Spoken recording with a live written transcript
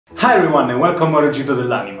Hi everyone and welcome to Ruggito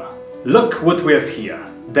dell'Anima. Look what we have here.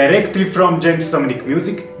 Directly from James Dominic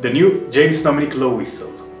Music, the new James Dominic Low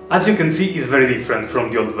Whistle. As you can see, it's very different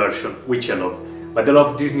from the old version, which I love, but I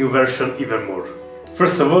love this new version even more.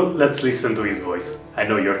 First of all, let's listen to his voice. I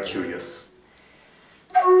know you're curious.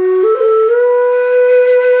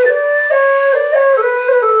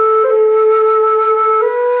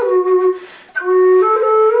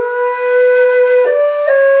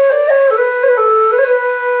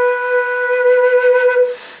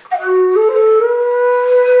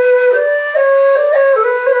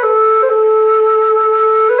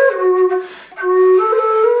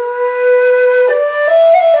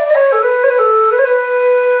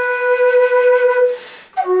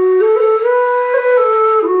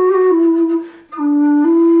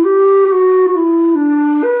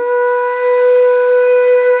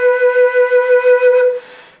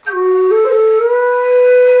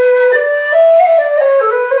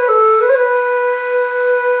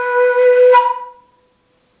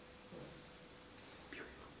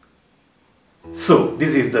 So,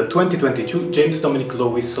 this is the 2022 James Dominic Low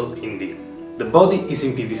Whistle in D. The body is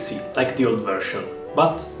in PVC, like the old version,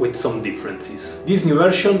 but with some differences. This new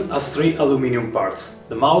version has three aluminium parts: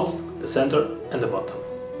 the mouth, the center and the bottom.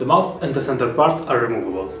 The mouth and the center part are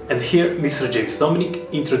removable, and here Mr. James Dominic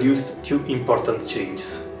introduced two important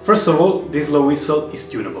changes. First of all, this low whistle is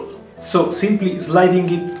tunable. So, simply sliding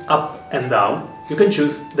it up and down, you can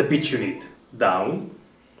choose the pitch you need. Down,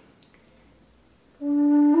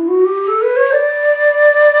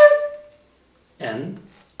 and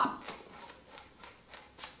up.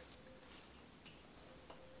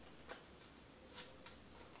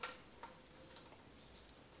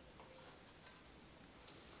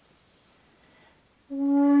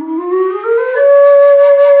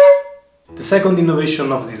 The second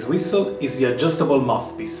innovation of this whistle is the adjustable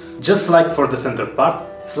mouthpiece. Just like for the center part,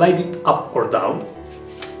 slide it up or down,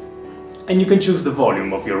 and you can choose the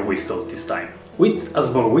volume of your whistle this time. With a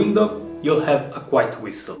small window, you'll have a quiet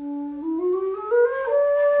whistle.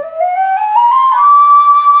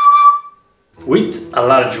 With a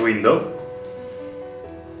large window,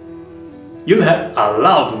 you'll have a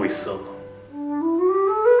loud whistle.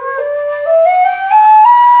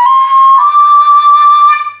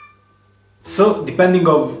 So, depending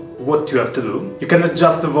on what you have to do, you can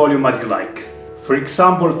adjust the volume as you like. For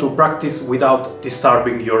example, to practice without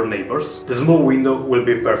disturbing your neighbors, the small window will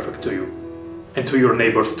be perfect to you. And to your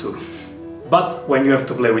neighbors too. But when you have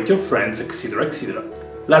to play with your friends, etc, etc,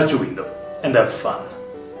 large window and have fun.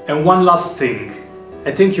 And one last thing,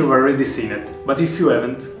 I think you've already seen it, but if you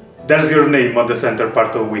haven't, there's your name on the center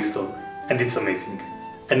part of whistle, and it's amazing.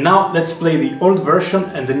 And now let's play the old version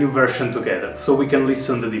and the new version together, so we can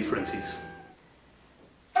listen the differences.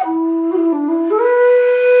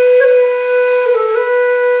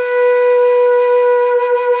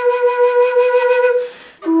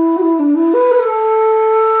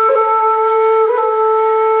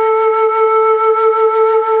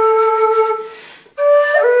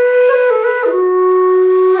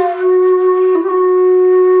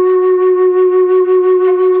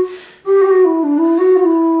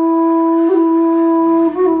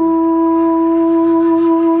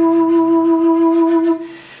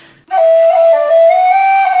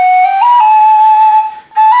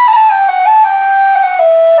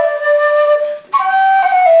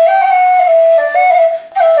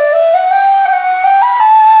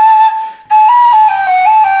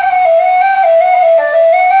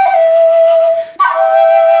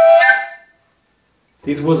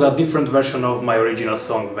 This was a different version of my original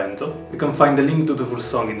song Vento. You can find the link to the full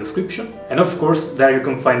song in the description, and of course there you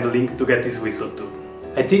can find the link to get this whistle too.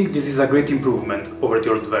 I think this is a great improvement over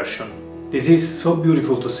the old version. This is so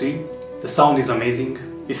beautiful to see, the sound is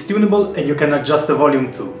amazing, it's tunable and you can adjust the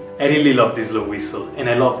volume too. I really love this low whistle and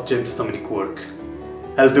I love James Dominic work.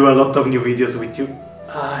 I'll do a lot of new videos with you.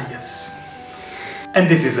 Ah yes. And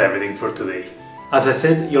this is everything for today. As I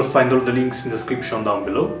said, you'll find all the links in the description down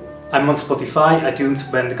below. I'm on Spotify, iTunes,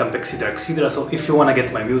 Bandcamp, etc, etc, so if you wanna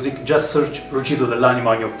get my music, just search Ruggito dell'Anima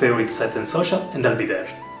on your favorite site and social and I'll be there.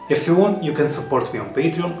 If you want, you can support me on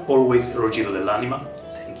Patreon, always Ruggito dell'Anima,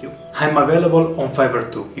 thank you. I'm available on Fiverr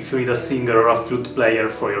too, if you need a singer or a flute player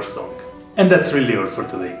for your song. And that's really all for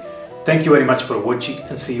today. Thank you very much for watching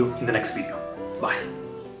and see you in the next video. Bye!